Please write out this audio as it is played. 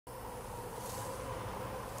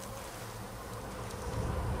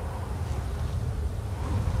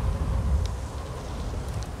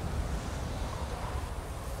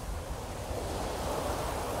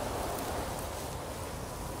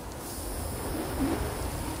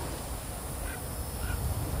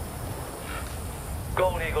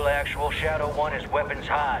Gold Eagle Actual. Shadow 1 is weapons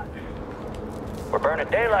hot. We're burning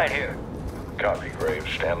daylight here. Copy, Graves.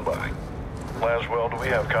 Stand by. Laswell, do we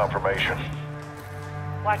have confirmation?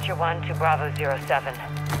 Watcher 1 to Bravo 07.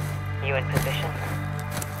 You in position?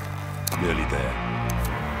 Nearly there.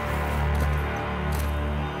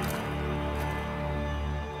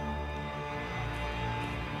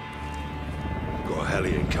 Got a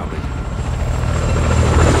heli incoming.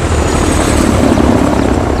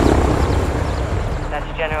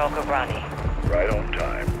 That's General Ghobrani. Right on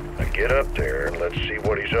time. Now get up there and let's see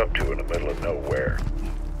what he's up to in the middle of nowhere.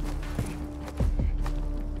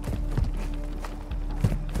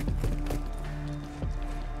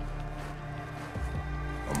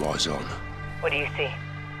 I'm eyes on. What do you see?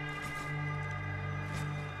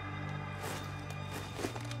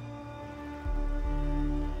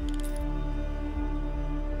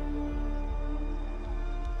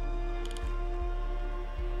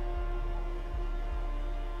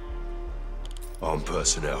 Armed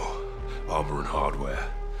personnel, armor and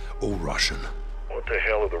hardware, all Russian. What the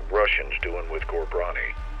hell are the Russians doing with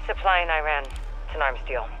Ghobrani? Supplying Iran. It's an arms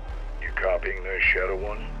deal. You copying this, Shadow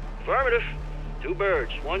 1? Affirmative. 2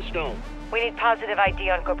 birds, 1 stone. We need positive ID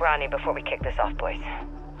on Ghobrani before we kick this off, boys.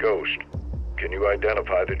 Ghost, can you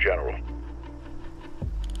identify the general?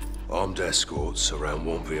 Armed escorts around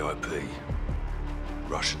 1 VIP.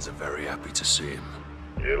 Russians are very happy to see him.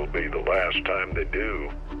 It'll be the last time they do.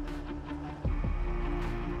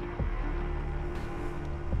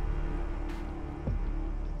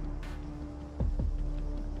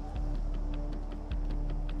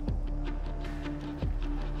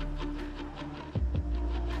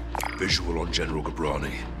 Visual on General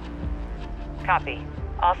Ghobrani. Copy.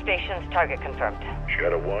 All stations target confirmed.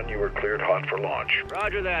 Shadow 1, you are cleared hot for launch.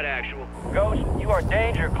 Roger that, Actual. Ghost, you are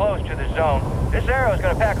danger close to the zone. This arrow's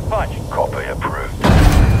gonna pack a punch. Copy approved.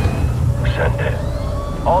 Send it.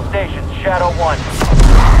 All stations, Shadow 1.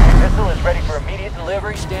 Missile is ready for immediate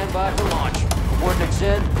delivery. Stand by for launch. Coordinates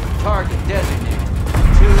in. Target designated.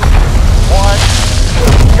 2, 1.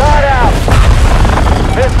 Shot out!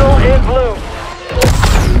 Missile in blue.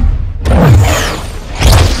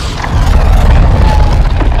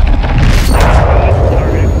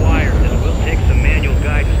 Target acquired. This will take some manual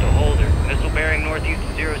guidance to hold her. Missile bearing northeast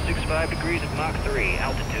 065 degrees at Mach 3.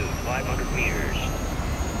 Altitude 500 meters.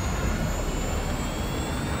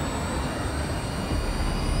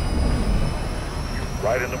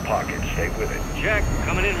 Right in the pocket. Stay with it. Check.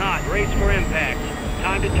 Coming in hot. Brace for impact.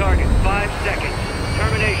 Time to target. 5 seconds.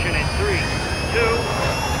 Termination in 3, 2,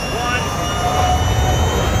 1.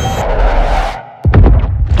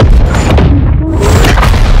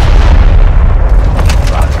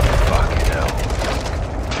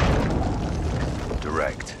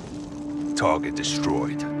 Target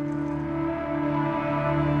destroyed.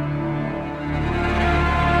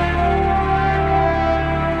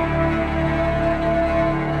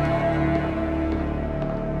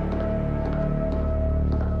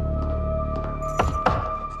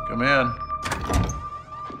 Come in.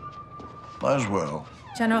 Laswell.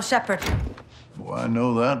 General Shepard. Oh, I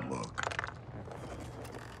know that look.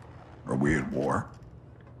 Are we at war?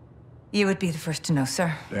 You would be the first to know,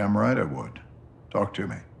 sir. Damn right I would. Talk to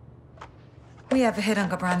me. We have a hit on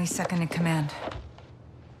Ghobrani's second in command.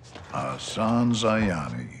 Hassan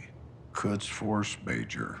Zayani, Quds Force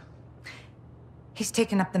Major. He's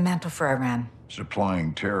taken up the mantle for Iran.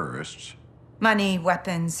 Supplying terrorists. Money,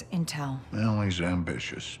 weapons, intel. Well, he's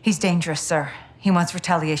ambitious. He's dangerous, sir. He wants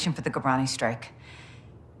retaliation for the Ghobrani strike.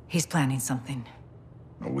 He's planning something.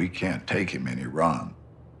 Well, we can't take him in Iran.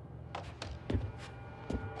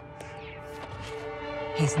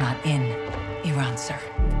 He's not in Iran, sir.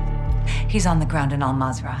 He's on the ground in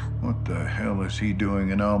Al-Mazrah. What the hell is he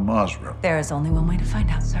doing in Al-Mazrah? There is only one way to find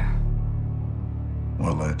out, sir.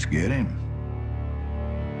 Well, let's get him.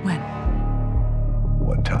 When?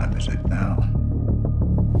 What time is it now?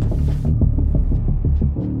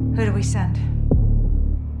 Who do we send?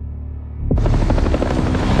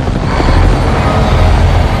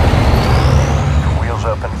 Wheels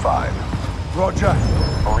up in 5. Roger.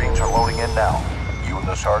 Marines are loading in now. You and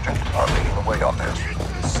the sergeant are leading the way on this.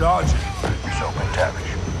 Sergeant. So,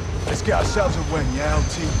 McTavish. Let's get ourselves a win, yeah,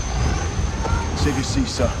 LT? Save your seat,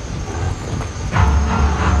 sir.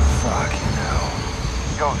 Fucking hell.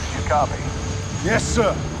 Ghost, you copy? Yes,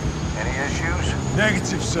 sir. Any issues?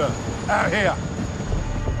 Negative, sir. Out here.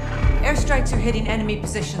 Airstrikes are hitting enemy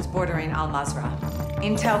positions bordering Al-Mazrah.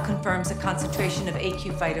 Intel confirms a concentration of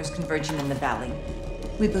AQ fighters converging in the valley.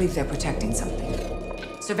 We believe they're protecting something.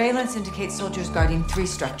 Surveillance indicates soldiers guarding 3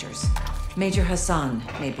 structures. Major Hassan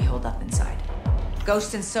may be holed up inside.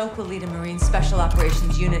 Ghost and Soap will lead a Marine Special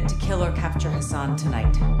Operations unit to kill or capture Hassan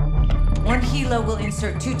tonight. One helo will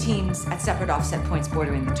insert 2 teams at separate offset points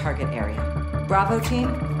bordering the target area. Bravo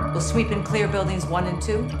team will sweep and clear buildings 1 and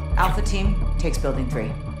 2. Alpha team takes building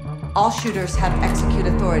 3. All shooters have execute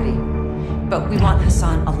authority, but we want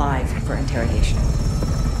Hassan alive for interrogation.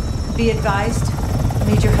 Be advised,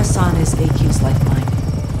 Major Hassan is AQ's lifeline.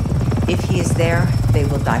 If he is there, they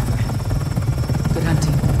will die for him. Good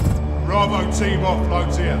hunting. Bravo team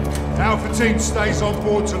offloads here. Alpha team stays on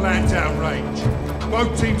board to land downrange.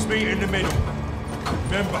 Both teams meet in the middle.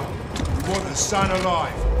 Remember, we want Hassan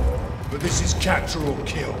alive, but this is capture or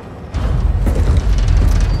kill.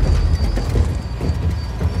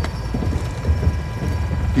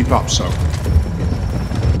 Keep up, so.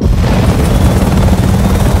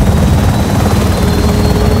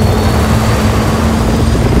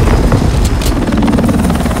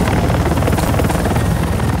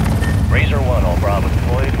 Razor 1, all Bravo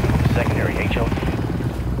deployed. Secondary HO.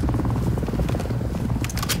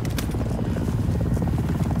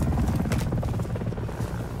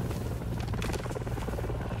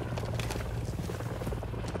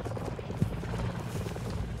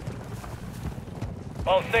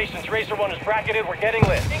 All stations, Racer 1 is bracketed, we're getting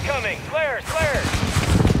lit. Incoming! Flares! Flares!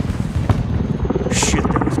 Shit,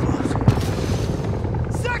 that was close.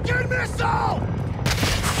 Second missile!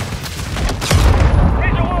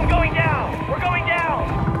 Racer 1 going down! We're going down!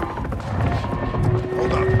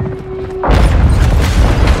 Hold up.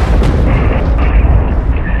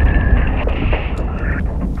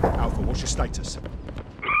 Alpha, what's your status?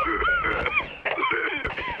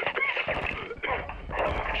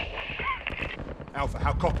 Alpha,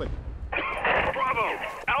 how copy? Bravo!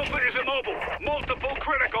 Alpha is immobile. Multiple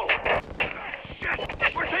critical. Shit!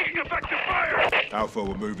 We're taking effective fire! Alpha,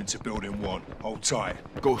 we're moving to building 1. Hold tight.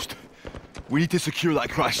 Ghost, we need to secure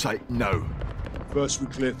that crash site now. First we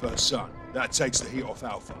clear for Hassan. That takes the heat off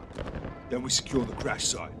Alpha. Then we secure the crash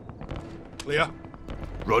site. Clear?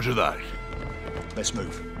 Roger that. Let's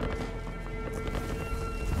move.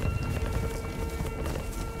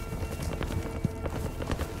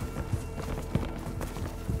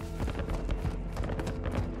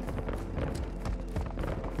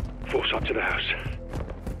 Force up to the house.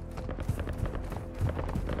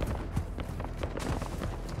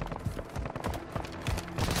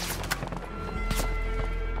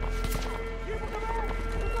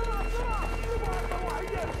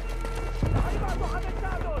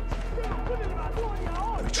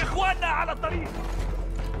 إخواننا على الطريق!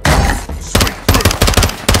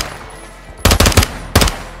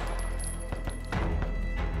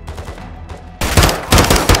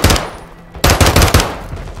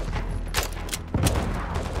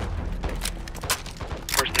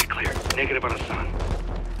 First deck clear. Negative on Hassan.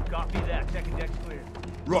 Copy that. Second deck's clear.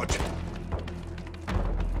 Roger.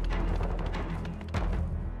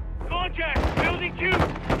 Contact! Building 2!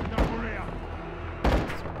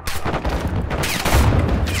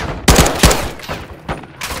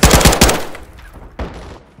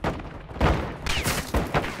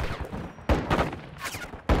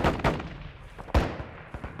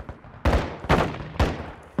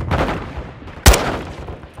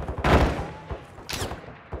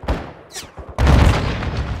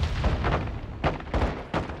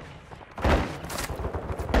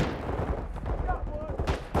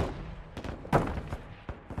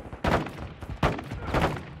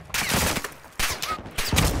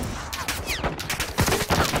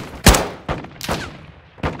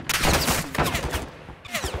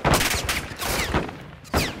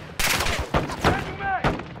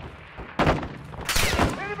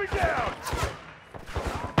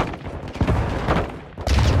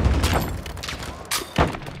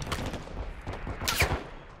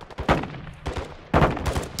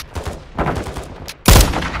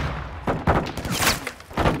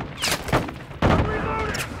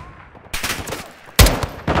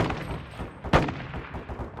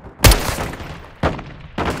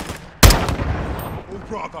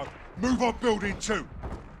 Bravo, move on building 2.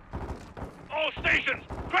 All stations!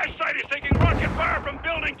 Crash site is taking rocket fire from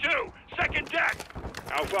building 2! Second deck!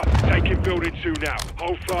 Alpha, taking building 2 now.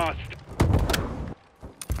 Hold fast.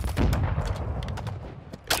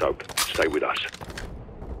 Soap, stay with us.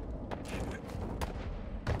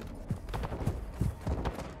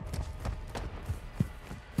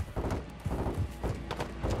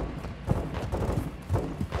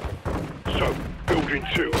 Soap, building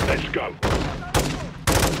 2, let's go.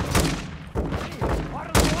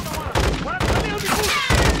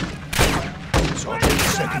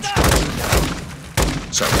 Second structure down.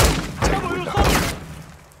 So, take with that.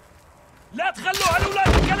 لا تخلوا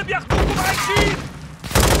هالولاد الكلب ياخذوكم عايشين!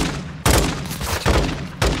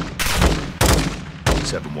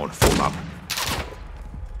 7-1, form up.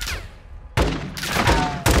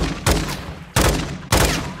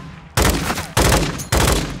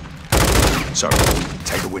 So,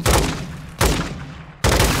 take the window.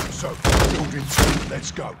 So, building 2,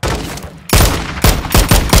 let's go.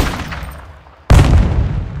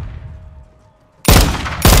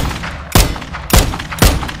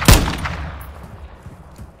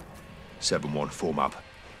 Seven one, form up.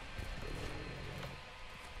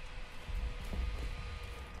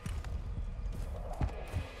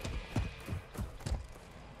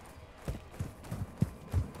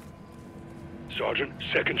 Sergeant,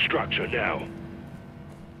 second structure now.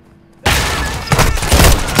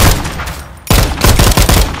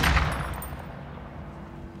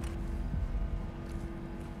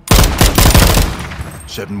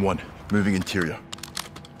 Seven one, moving interior.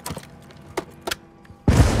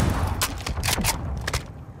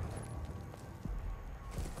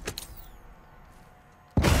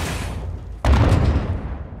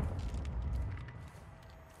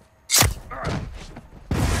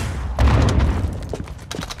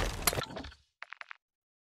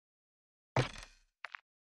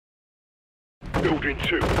 Building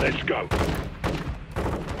 2, let's go.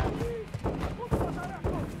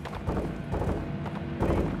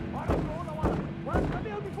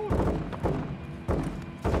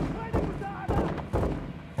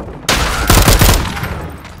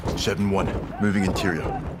 Seven one, moving interior.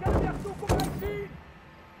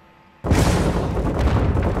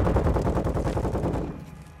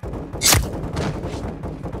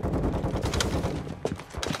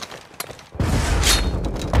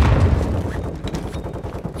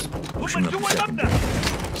 Pushing up to second.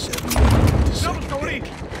 7-1 to second.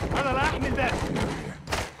 هذا راح من ذا.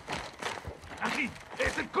 أخي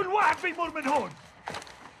اقتل كل واحد بيمر من هون.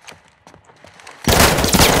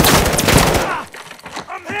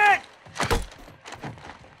 I'm hit.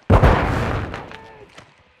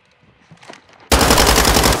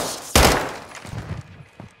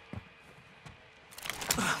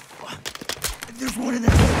 There's one in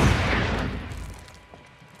there.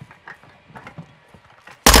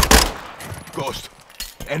 Ghost.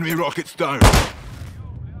 Enemy rockets down.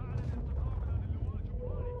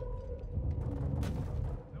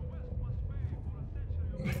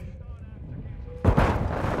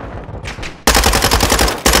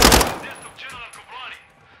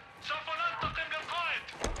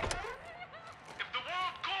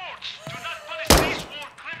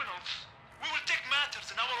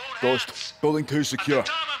 Ghost, building 2 secure.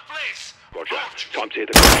 Roger. Time to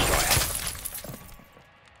hit the crash site.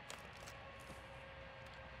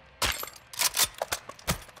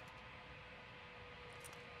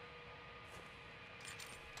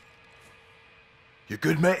 You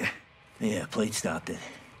good, mate? Yeah, plate stopped it.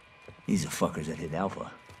 These are fuckers that hit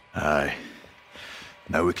Alpha. Aye.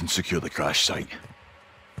 Now we can secure the crash site.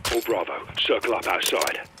 All Bravo, circle up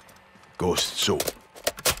outside. Ghost, so,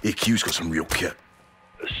 AQ's got some real kit.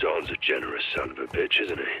 Hassan's a generous son of a bitch,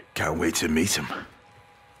 isn't he? Can't wait to meet him.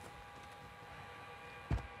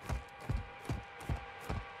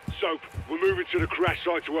 Soap, we're moving to the crash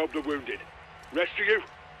site to help the wounded. Rest of you,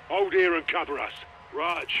 hold here and cover us.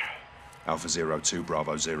 Raj. Alpha 02,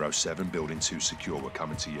 Bravo 07, building 2 secure. We're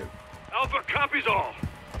coming to you. Alpha copies all.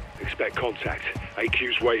 Expect contact.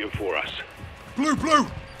 AQ's waiting for us. Blue!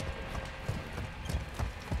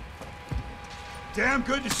 Damn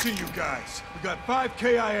good to see you guys. We got 5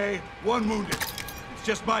 KIA, 1 wounded. It's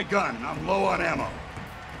just my gun, and I'm low on ammo.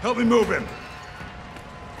 Help me move him.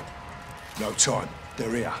 No time.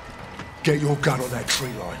 They're here. Get your gun on that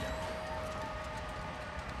tree line.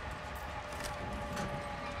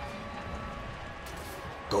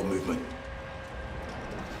 Got movement.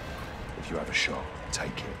 If you have a shot,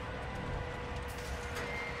 take it.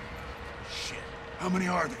 Shit. How many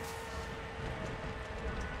are there?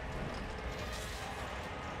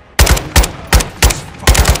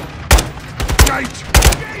 Gate!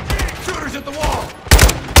 Shooters at the wall!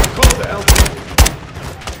 Call the help.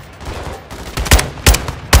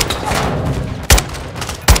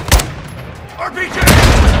 RPG!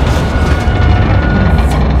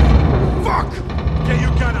 Fuck! Get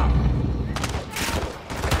your gun up!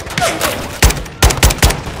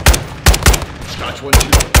 Scratch 1, 2.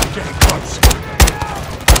 Getting close.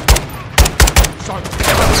 Sergeant,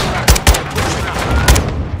 pushing out.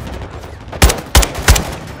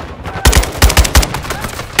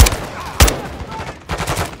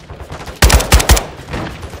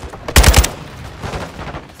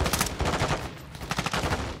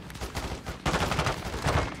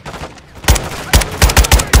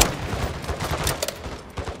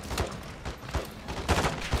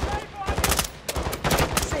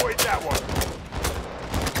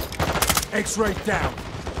 X-ray down.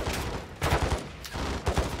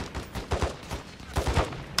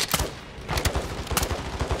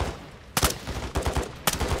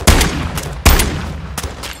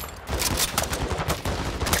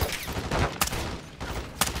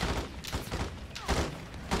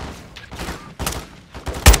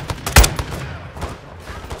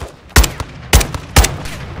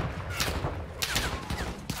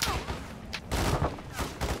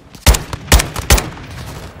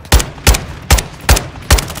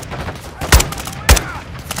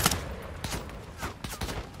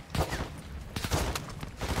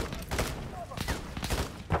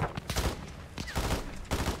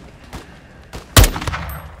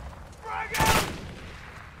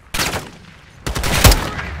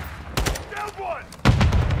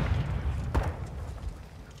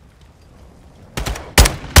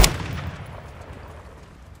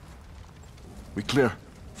 We clear?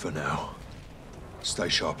 For now. Stay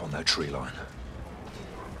sharp on that tree line.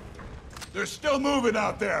 They're still moving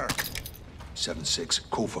out there! 7-6,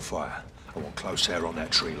 call for fire. I want close air on that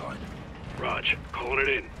tree line. Raj, calling it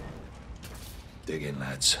in. Dig in,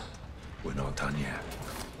 lads. We're not done yet.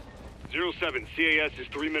 07, CAS is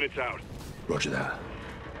 3 minutes out. Roger that.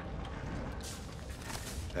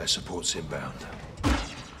 Air support's inbound.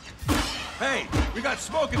 Hey, we got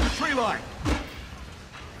smoke at the tree line.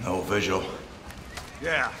 No visual.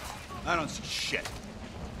 Yeah, I don't see shit.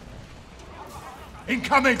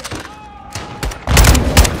 Incoming!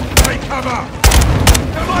 Take cover!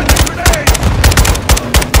 Come on, grenade!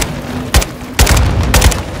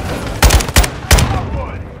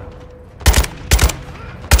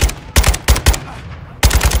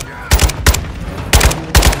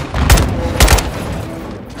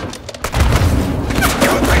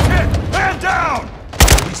 Man down!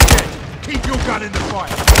 He's dead. Keep your gun in the fight.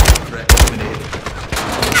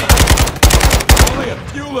 Only a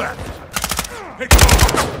few left. Pick him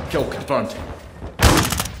up. Kill confirmed.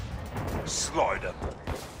 Slide him.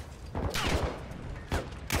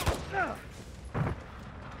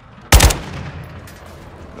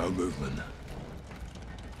 No movement.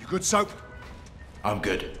 You good, Soap? I'm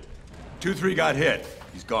good. 2-3 got hit.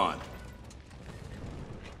 He's gone.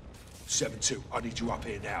 7-2, I need you up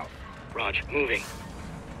here now. Raj, moving.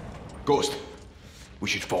 Ghost, we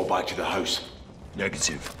should fall back to the house.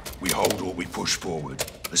 Negative. We hold or we push forward.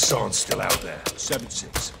 Hassan's still out there.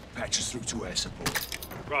 7-6, patch us through to air support.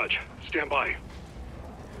 Raj, stand by.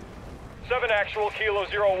 7 actual, Kilo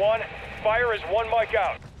 01. Fire is 1 mic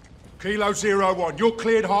out. Kilo 01, you're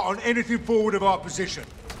cleared hot on anything forward of our position.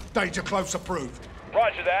 Danger close approved.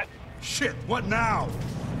 Roger that. Shit, what now?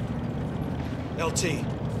 LT,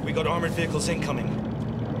 we got armored vehicles incoming.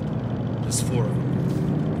 There's 4 of them.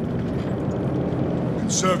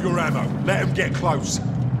 Conserve your ammo. Let them get close.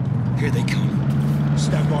 Here they come.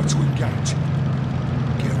 Stand by to engage.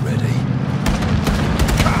 Get ready.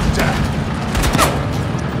 Calm down.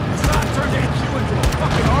 Hassan turned HQ into a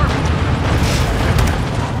fucking army.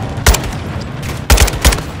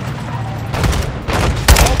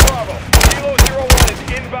 All Bravo. Kilo 01 is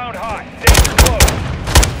inbound high. Danger close.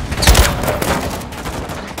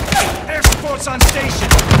 Air support's on station.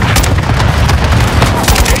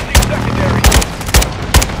 Engaging secondary.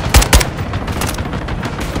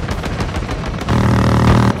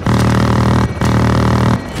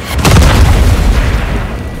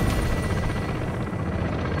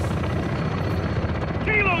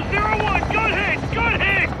 Kilo 01, good hit! Good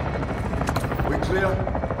hit! We clear?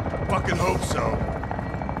 Fucking hope so.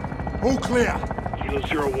 All clear. Kilo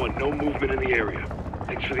 01, no movement in the area.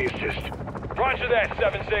 Thanks for the assist. Roger that,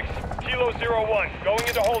 7-6. Kilo 01, going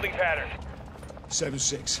into holding pattern.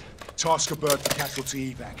 7-6, task a bird for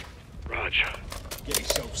casualty evac. Raj. Get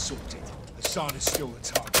yourself sorted. Hassan is still the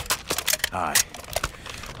target. Aye.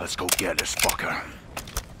 Let's go get this fucker.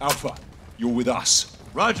 Alpha, you're with us.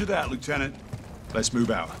 Roger that, Lieutenant. Let's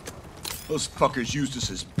move out. Those fuckers used us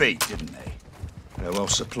as bait, didn't they? They're well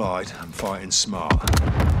supplied and fighting smart.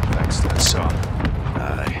 Thanks to Hassan.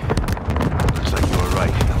 Aye. Looks like you were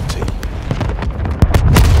right, LT.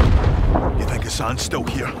 You think Hassan's still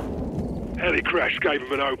here? Heli crash gave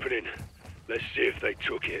him an opening. Let's see if they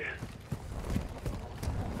took it.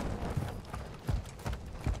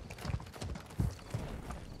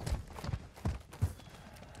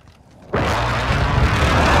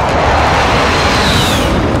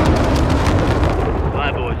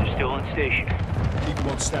 My boys are still on station. Keep them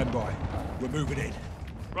on standby. We're moving in.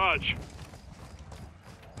 Raj.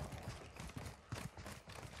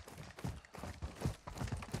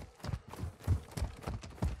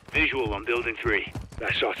 Visual on building 3.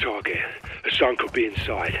 That's our target. Hassan could be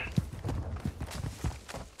inside.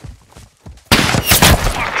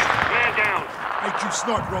 Man down. Active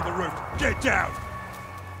sniper on the roof. Get down.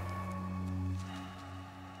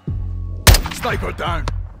 Sniper down.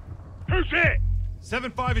 Who's hit?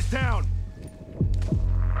 7-5 is down.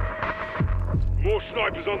 More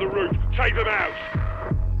snipers on the roof. Take them out.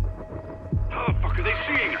 How the fuck are they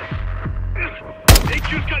seeing us? They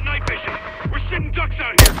just got night vision. We're sitting ducks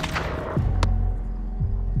out here.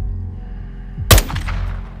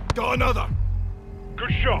 Got another.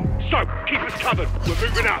 Good shot. So, keep us covered. We're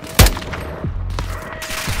moving up.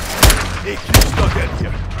 Hey, keep stuck in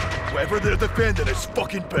here. Whoever they're defending is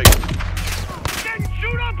fucking big. Then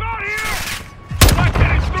shoot up out here! Not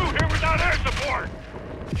getting through here without air support!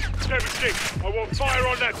 7-6, I want fire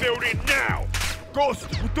on that building now!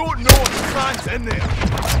 Ghost, we don't know if Fran's in there.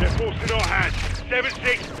 They're forcing our hands.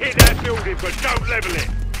 7-6, hit that building, but don't level it.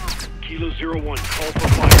 Kilo 01, call for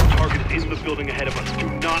fire. Target is in the building ahead of us. Do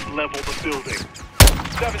not level the building.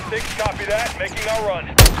 7-6, copy that. Making our run.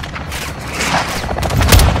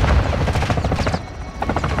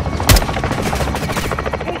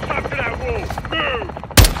 Hold up to that wall. Move!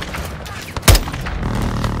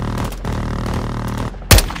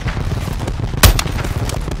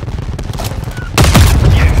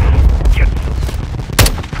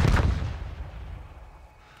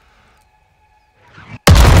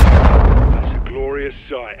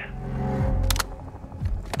 Sight.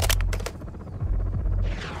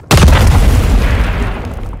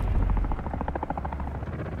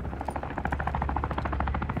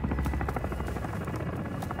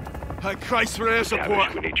 Hey, Christ for air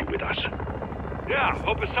support. We need you with us. Yeah,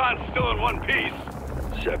 hope Hassan's still in one piece.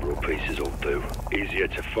 Several pieces will do. Easier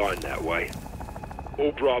to find that way.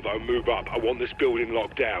 All Bravo, move up. I want this building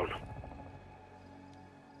locked down.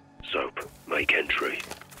 Soap, make entry.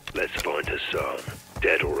 Let's find Hassan,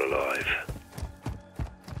 dead or alive.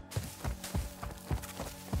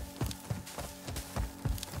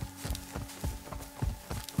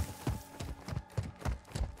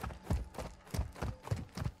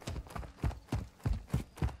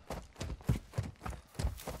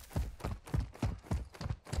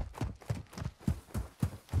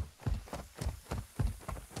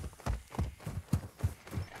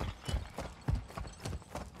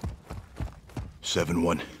 Seven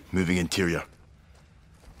 1, moving interior.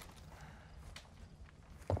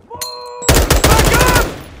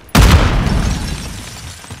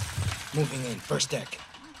 Moving in, first deck.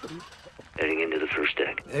 Heading into the first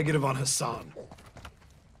deck. Negative on Hassan.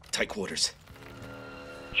 Tight quarters.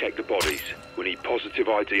 Check the bodies. We need positive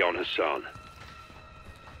ID on Hassan.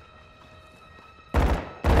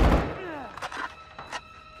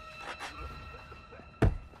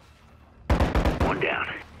 One down.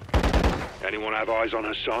 Anyone have eyes on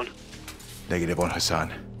Hassan? Negative on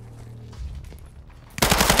Hassan.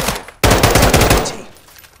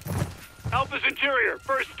 Alpha's interior,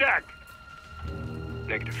 first deck.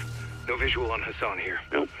 Negative. No visual on Hassan here.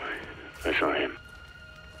 Nope. I saw him.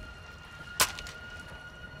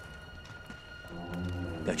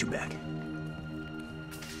 Got your back.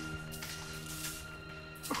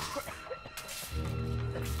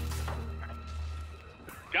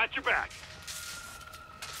 Got your back.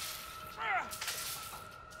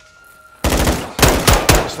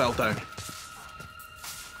 Fell down.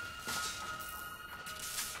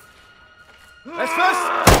 Let's first!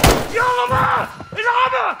 Yalama!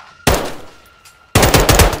 Yalama!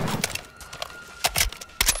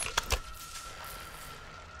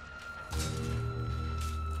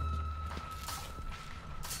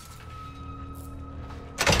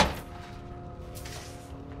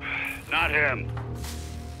 Not him.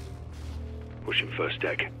 Pushing first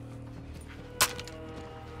deck.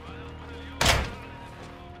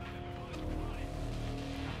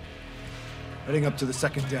 Heading up to the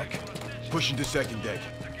second deck. Pushing to second deck.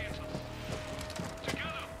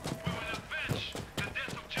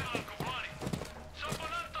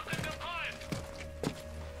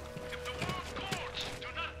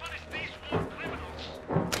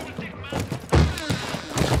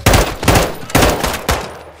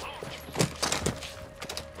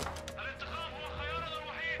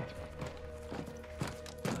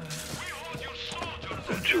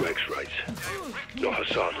 Two X-rays. Not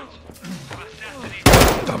Hassan.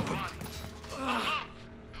 Dump him.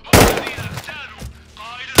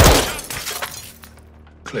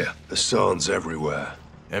 Clear. Hassan's everywhere.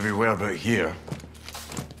 Everywhere but here.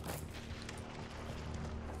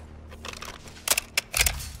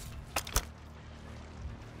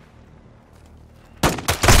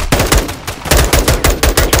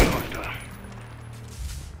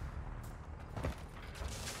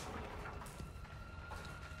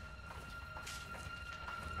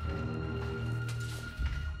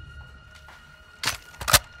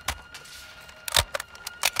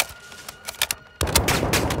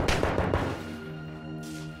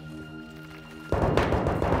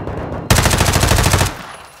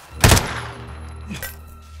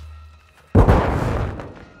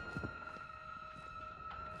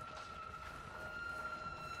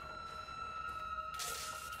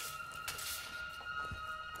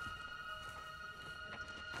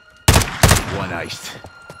 heist.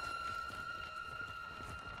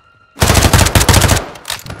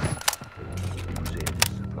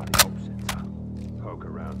 Poke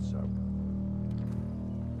around some.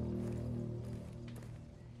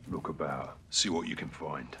 Look about. See what you can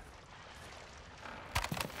find.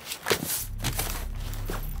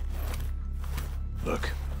 Look,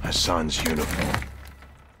 Hassan's uniform.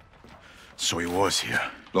 So he was here.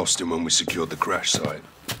 Lost him when we secured the crash site.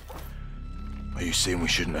 Are you saying we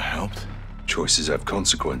shouldn't have helped? Choices have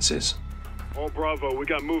consequences. All Bravo, we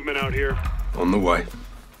got movement out here. On the way.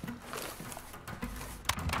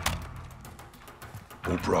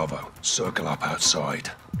 All Bravo, circle up outside.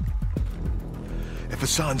 If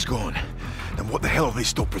Hassan's gone, then what the hell are they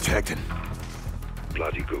still protecting?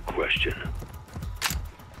 Bloody good question.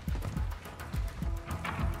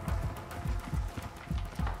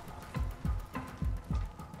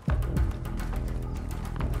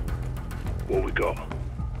 What we got?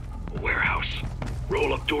 A warehouse.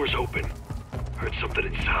 Roll-up doors open. Heard something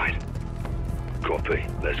inside. Copy.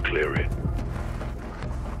 Let's clear it.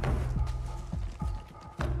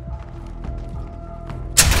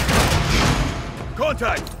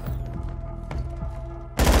 Contact!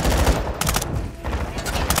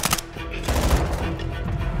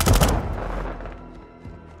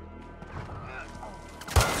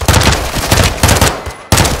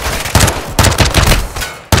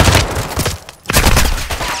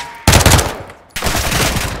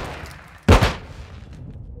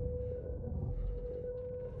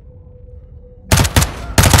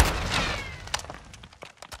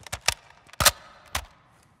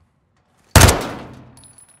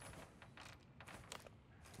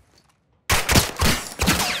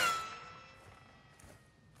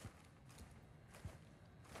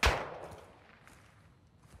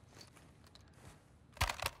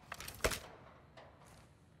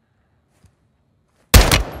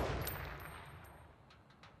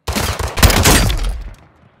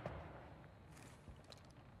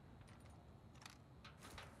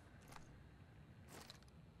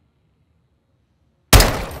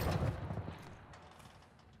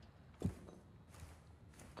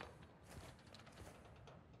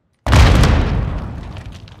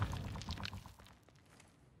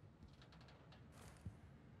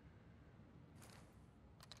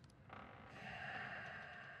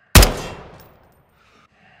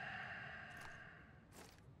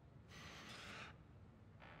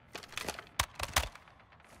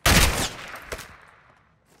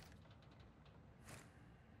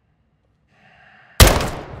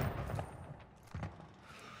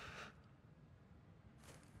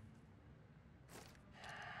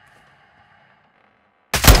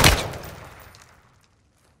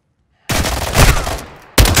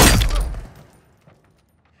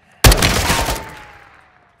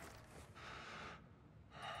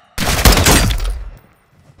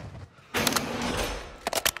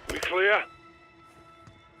 Clear?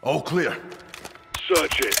 All clear.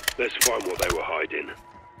 Search it. Let's find what they were hiding.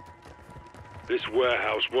 This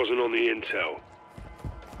warehouse wasn't on the intel.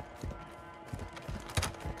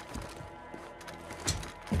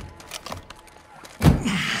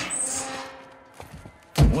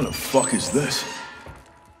 What the fuck is this?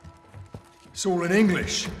 It's all in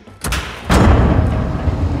English.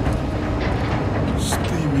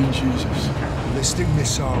 Steaming Jesus. Ballistic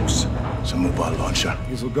missiles. It's a mobile launcher.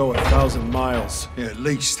 These will go 1,000 miles. Yeah, at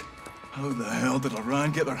least. How the hell did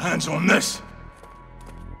Iran get their hands on this?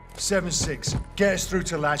 7-6. Get us through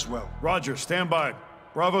to Laswell. Roger, stand by.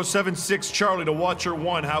 Bravo 7-6 Charlie to Watcher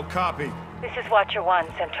 1. How copy? This is Watcher 1,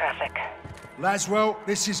 send traffic. Laswell,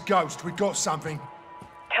 this is Ghost. We got something.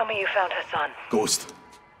 Tell me you found Hassan. Ghost.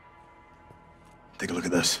 Take a look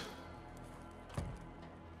at this.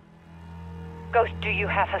 Ghost, do you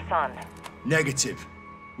have Hassan? Negative.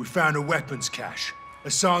 We found a weapons cache.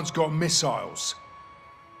 Hassan's got missiles.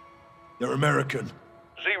 They're American.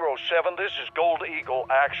 07, this is Gold Eagle.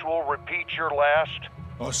 Actual, repeat your last.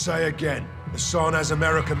 I'll say again. Hassan has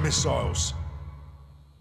American missiles.